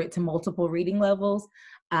tailor it to multiple reading levels,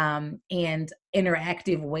 and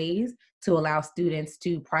interactive ways to allow students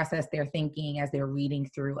to process their thinking as they're reading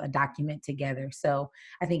through a document together. So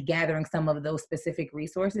I think gathering some of those specific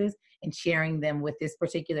resources and sharing them with this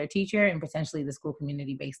particular teacher and potentially the school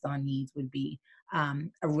community based on needs would be a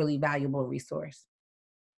really valuable resource.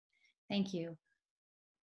 Thank you.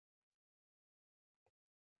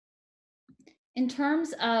 In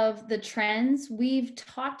terms of the trends, we've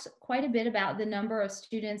talked quite a bit about the number of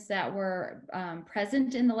students that were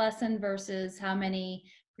present in the lesson versus how many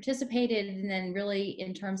participated, and then really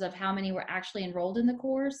in terms of how many were actually enrolled in the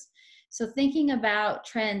course. So thinking about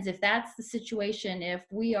trends, if that's the situation, if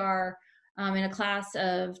we are in a class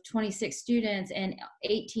of 26 students and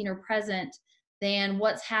 18 are present, then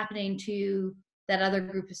what's happening to that other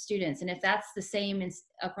group of students? And if that's the same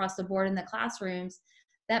across the board in the classrooms,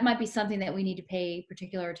 that might be something that we need to pay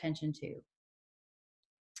particular attention to.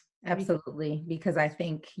 Absolutely, because I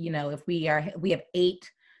think, if we have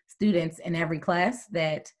 8 students in every class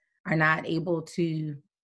that are not able to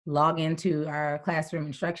log into our classroom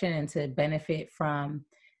instruction and to benefit from,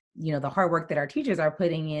 the hard work that our teachers are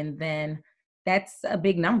putting in, then that's a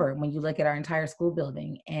big number when you look at our entire school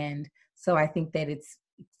building. And so I think that it's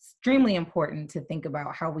extremely important to think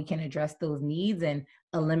about how we can address those needs and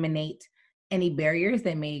eliminate any barriers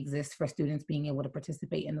that may exist for students being able to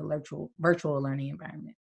participate in the virtual learning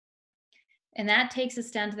environment. And that takes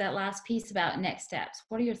us down to that last piece about next steps.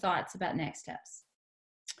 What are your thoughts about next steps?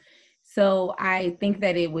 So I think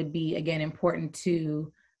that it would be, again, important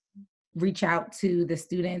to reach out to the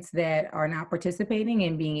students that are not participating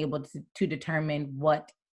and being able to determine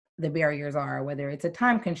what the barriers are, whether it's a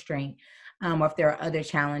time constraint, or if there are other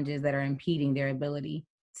challenges that are impeding their ability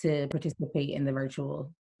to participate in the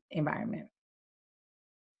virtual environment.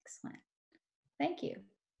 Excellent. Thank you.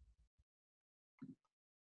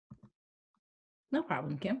 No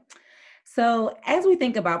problem, Kim. So as we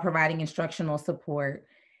think about providing instructional support,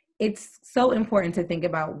 it's so important to think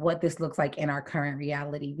about what this looks like in our current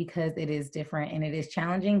reality because it is different and it is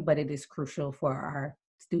challenging, but it is crucial for our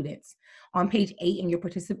students. On page 8 in your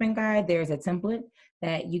participant guide, there's a template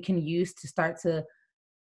that you can use to start to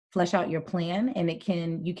flesh out your plan, and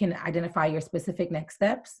you can identify your specific next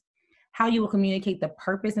steps, how you will communicate the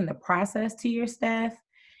purpose and the process to your staff,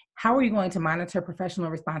 how are you going to monitor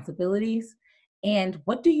professional responsibilities, and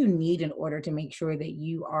what do you need in order to make sure that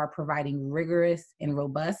you are providing rigorous and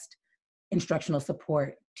robust instructional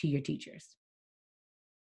support to your teachers.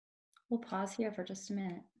 We'll pause here for just a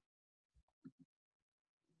minute.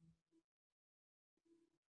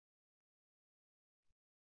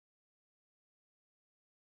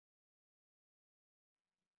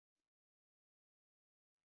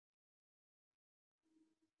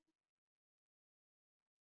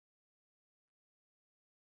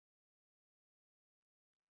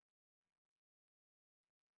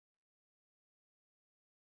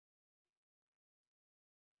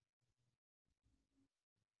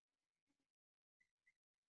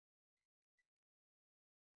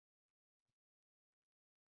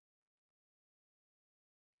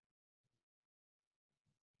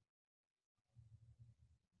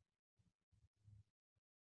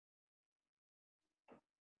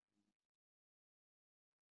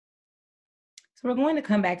 So we're going to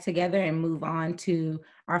come back together and move on to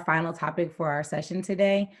our final topic for our session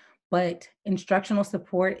today. But instructional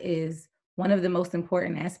support is one of the most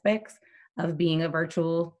important aspects of being a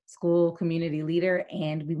virtual school community leader.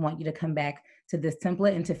 And we want you to come back to this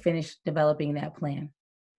template and to finish developing that plan.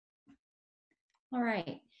 All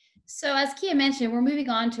right. So as Kia mentioned, we're moving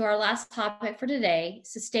on to our last topic for today,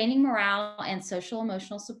 sustaining morale and social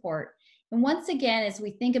emotional support. And once again, as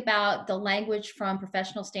we think about the language from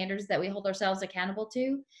professional standards that we hold ourselves accountable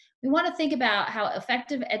to, we want to think about how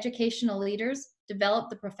effective educational leaders develop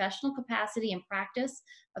the professional capacity and practice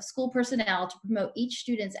of school personnel to promote each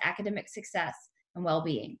student's academic success and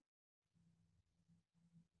well-being.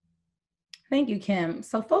 Thank you, Kim.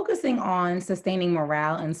 So focusing on sustaining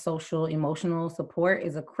morale and social emotional support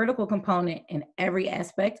is a critical component in every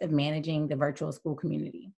aspect of managing the virtual school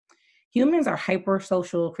community. Humans are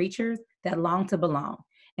hypersocial creatures that long to belong,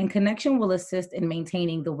 and connection will assist in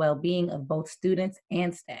maintaining the well-being of both students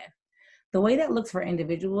and staff. The way that looks for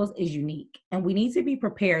individuals is unique, and we need to be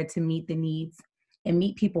prepared to meet the needs and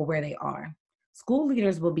meet people where they are. School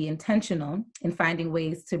leaders will be intentional in finding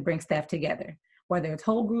ways to bring staff together, whether it's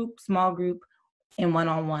whole group, small group, and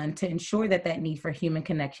one-on-one, to ensure that that need for human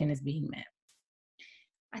connection is being met.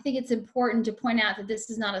 I think it's important to point out that this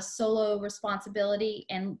is not a solo responsibility,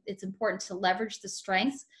 and it's important to leverage the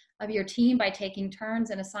strengths of your team by taking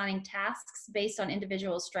turns and assigning tasks based on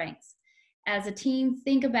individual strengths. As a team,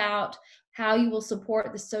 think about how you will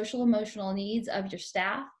support the social emotional needs of your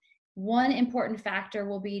staff. One important factor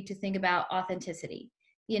will be to think about authenticity.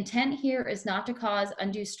 The intent here is not to cause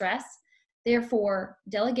undue stress. Therefore,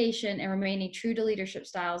 delegation and remaining true to leadership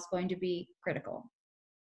style is going to be critical.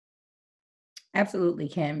 Absolutely,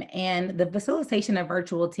 Kim. And the facilitation of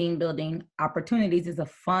virtual team building opportunities is a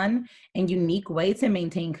fun and unique way to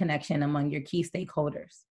maintain connection among your key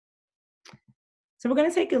stakeholders. So we're going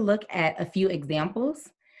to take a look at a few examples.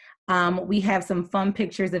 We have some fun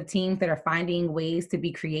pictures of teams that are finding ways to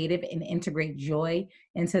be creative and integrate joy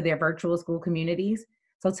into their virtual school communities.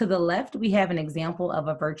 So to the left, we have an example of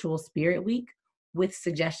a virtual spirit week with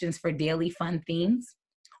suggestions for daily fun themes.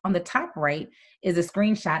 On the top right is a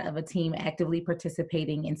screenshot of a team actively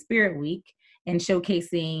participating in Spirit Week and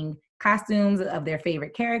showcasing costumes of their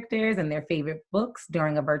favorite characters and their favorite books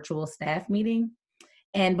during a virtual staff meeting.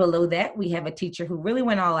 And below that, we have a teacher who really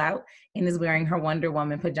went all out and is wearing her Wonder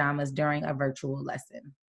Woman pajamas during a virtual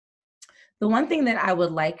lesson. The one thing that I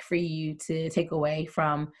would like for you to take away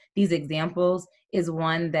from these examples is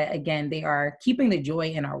one that, again, they are keeping the joy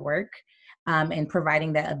in our work and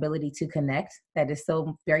providing that ability to connect that is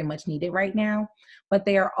so very much needed right now. But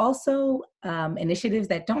they are also initiatives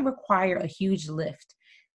that don't require a huge lift.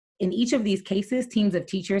 In each of these cases, teams of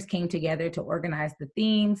teachers came together to organize the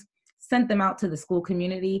themes, sent them out to the school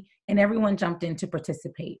community, and everyone jumped in to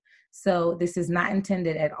participate. So this is not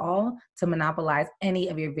intended at all to monopolize any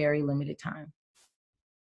of your very limited time.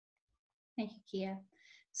 Thank you, Kia.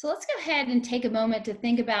 So let's go ahead and take a moment to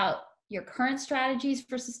think about your current strategies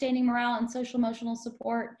for sustaining morale and social emotional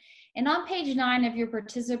support. And on page 9 of your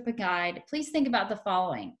participant guide, please think about the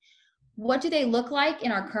following. What do they look like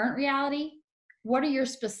in our current reality? What are your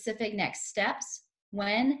specific next steps?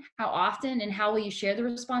 When, how often, and how will you share the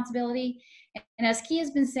responsibility? And as Kia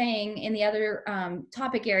has been saying in the other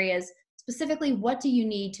topic areas, specifically, what do you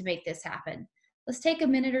need to make this happen? Let's take a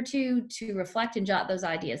minute or two to reflect and jot those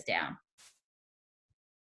ideas down.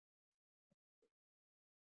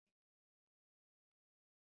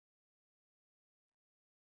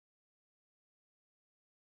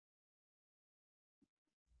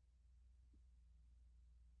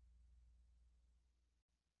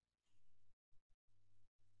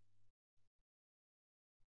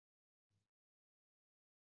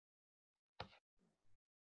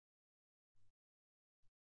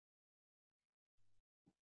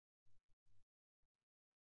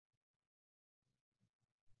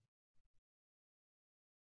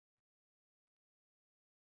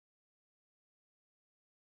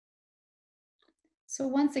 So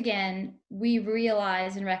once again, we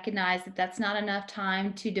realize and recognize that that's not enough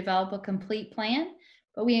time to develop a complete plan,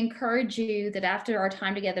 but we encourage you that after our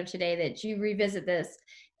time together today, that you revisit this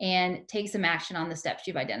and take some action on the steps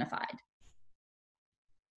you've identified.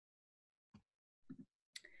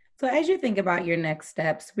 So as you think about your next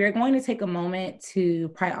steps, we're going to take a moment to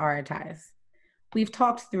prioritize. We've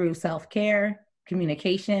talked through self-care,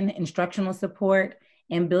 communication, instructional support,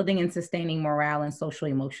 and building and sustaining morale and social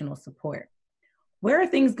emotional support. Where are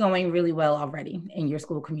things going really well already in your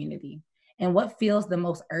school community? And what feels the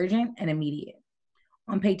most urgent and immediate?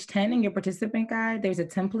 On page 10 in your participant guide, there's a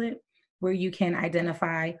template where you can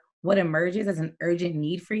identify what emerges as an urgent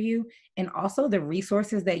need for you, and also the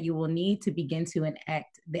resources that you will need to begin to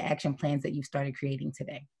enact the action plans that you've started creating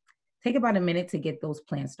today. Take about a minute to get those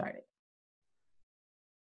plans started.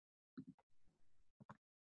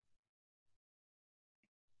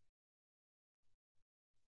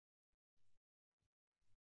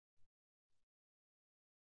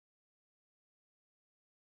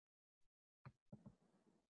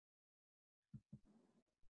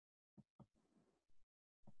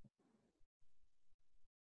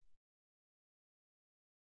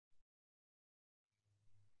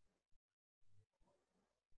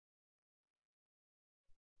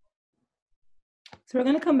 So we're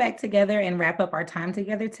going to come back together and wrap up our time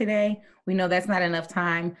together today. We know that's not enough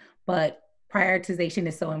time, but prioritization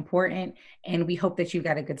is so important, and we hope that you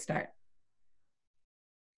got a good start.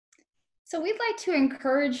 So we'd like to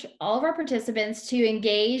encourage all of our participants to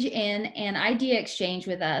engage in an idea exchange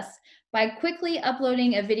with us by quickly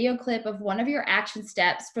uploading a video clip of one of your action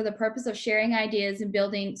steps for the purpose of sharing ideas and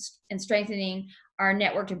building and strengthening our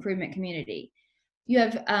network improvement community. You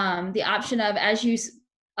have the option of, as you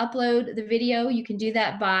upload the video, you can do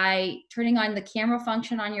that by turning on the camera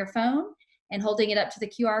function on your phone and holding it up to the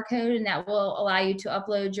QR code, and that will allow you to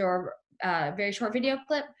upload your very short video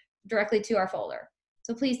clip directly to our folder.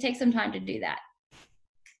 So please take some time to do that.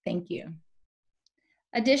 Thank you.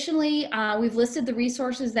 Additionally, we've listed the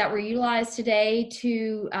resources that were utilized today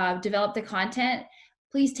to develop the content.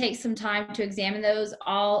 Please take some time to examine those.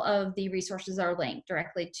 All of the resources are linked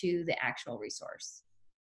directly to the actual resource.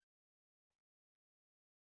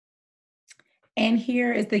 And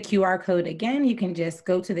here is the QR code again. You can just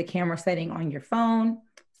go to the camera setting on your phone,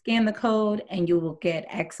 scan the code, and you will get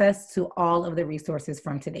access to all of the resources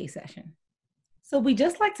from today's session. So we'd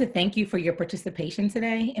just like to thank you for your participation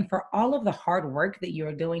today and for all of the hard work that you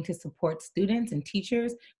are doing to support students and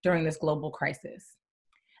teachers during this global crisis.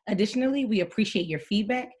 Additionally, we appreciate your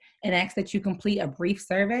feedback and ask that you complete a brief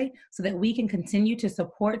survey so that we can continue to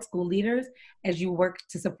support school leaders as you work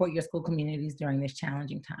to support your school communities during this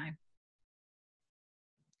challenging time.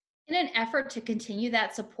 In an effort to continue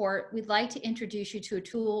that support, we'd like to introduce you to a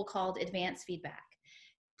tool called Advanced Feedback.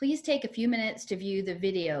 Please take a few minutes to view the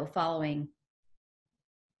video following.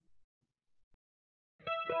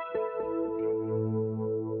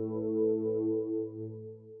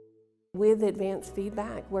 With Advanced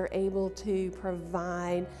Feedback, we're able to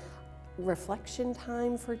provide reflection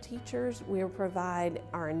time for teachers. We'll provide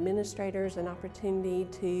our administrators an opportunity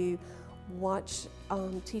to watch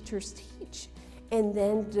teachers teach and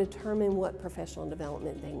then determine what professional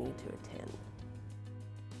development they need to attend.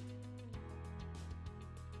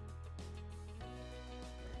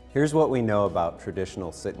 Here's what we know about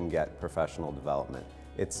traditional sit and get professional development.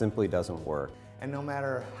 It simply doesn't work. And no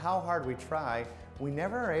matter how hard we try, we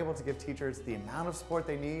never are able to give teachers the amount of support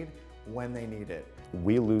they need when they need it.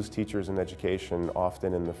 We lose teachers in education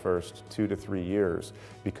often in the first 2 to 3 years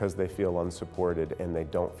because they feel unsupported and they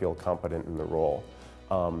don't feel competent in the role.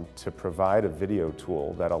 To provide a video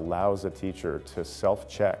tool that allows a teacher to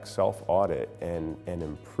self-check, self-audit, and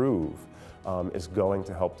improve is going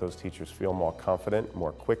to help those teachers feel more confident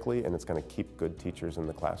more quickly, and it's going to keep good teachers in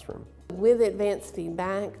the classroom. With Advanced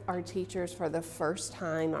Feedback, our teachers for the first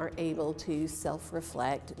time are able to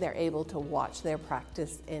self-reflect. They're able to watch their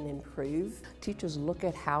practice and improve. Teachers look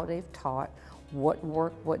at how they've taught, what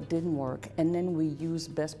worked, what didn't work, and then we use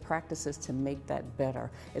best practices to make that better.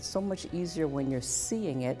 It's so much easier when you're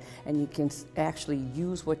seeing it and you can actually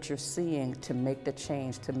use what you're seeing to make the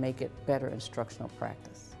change, to make it better instructional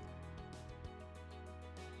practice.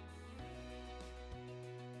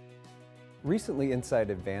 Recently, Inside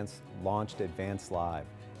Advance launched Advance Live,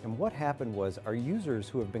 and what happened was our users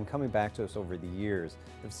who have been coming back to us over the years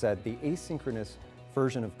have said the asynchronous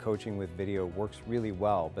version of coaching with video works really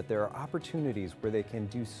well, but there are opportunities where they can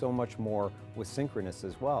do so much more with synchronous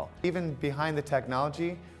as well. Even behind the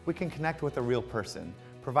technology, we can connect with a real person,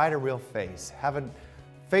 provide a real face, have a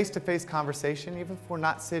face-to-face conversation even if we're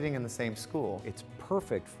not sitting in the same school. It's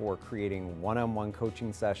perfect for creating one-on-one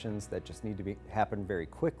coaching sessions that just need to happen very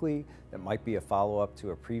quickly, that might be a follow-up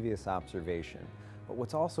to a previous observation. But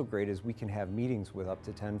what's also great is we can have meetings with up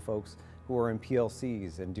to 10 folks who are in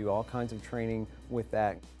PLCs and do all kinds of training with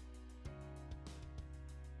that.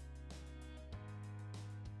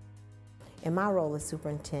 In my role as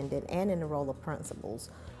superintendent and in the role of principals,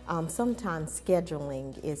 sometimes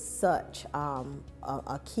scheduling is such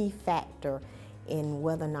a key factor in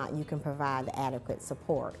whether or not you can provide adequate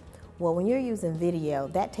support. Well, when you're using video,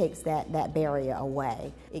 that takes that barrier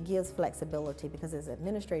away. It gives flexibility because as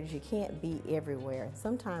administrators, you can't be everywhere.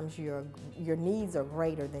 Sometimes your needs are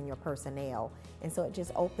greater than your personnel. And so it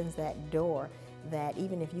just opens that door that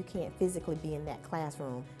even if you can't physically be in that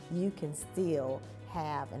classroom, you can still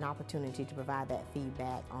have an opportunity to provide that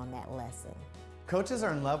feedback on that lesson. Coaches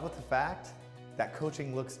are in love with the fact that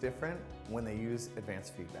coaching looks different when they use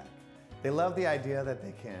advanced feedback. They love the idea that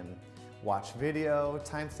they can watch video,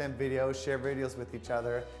 timestamp videos, share videos with each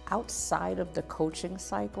other. Outside of the coaching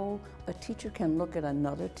cycle, a teacher can look at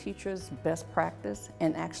another teacher's best practice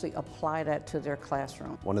and actually apply that to their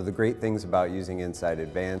classroom. One of the great things about using Inside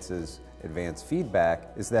Advance's Advanced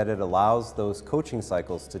Feedback is that it allows those coaching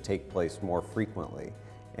cycles to take place more frequently,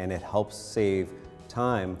 and it helps save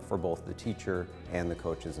time for both the teacher and the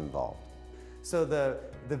coaches involved. So the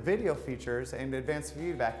video features and advanced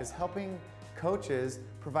feedback is helping coaches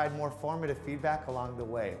provide more formative feedback along the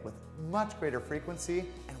way with much greater frequency,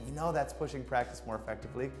 and we know that's pushing practice more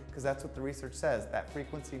effectively because that's what the research says, that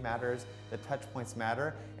frequency matters, the touch points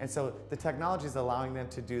matter, and so the technology is allowing them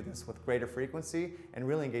to do this with greater frequency and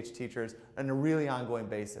really engage teachers on a really ongoing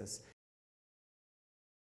basis.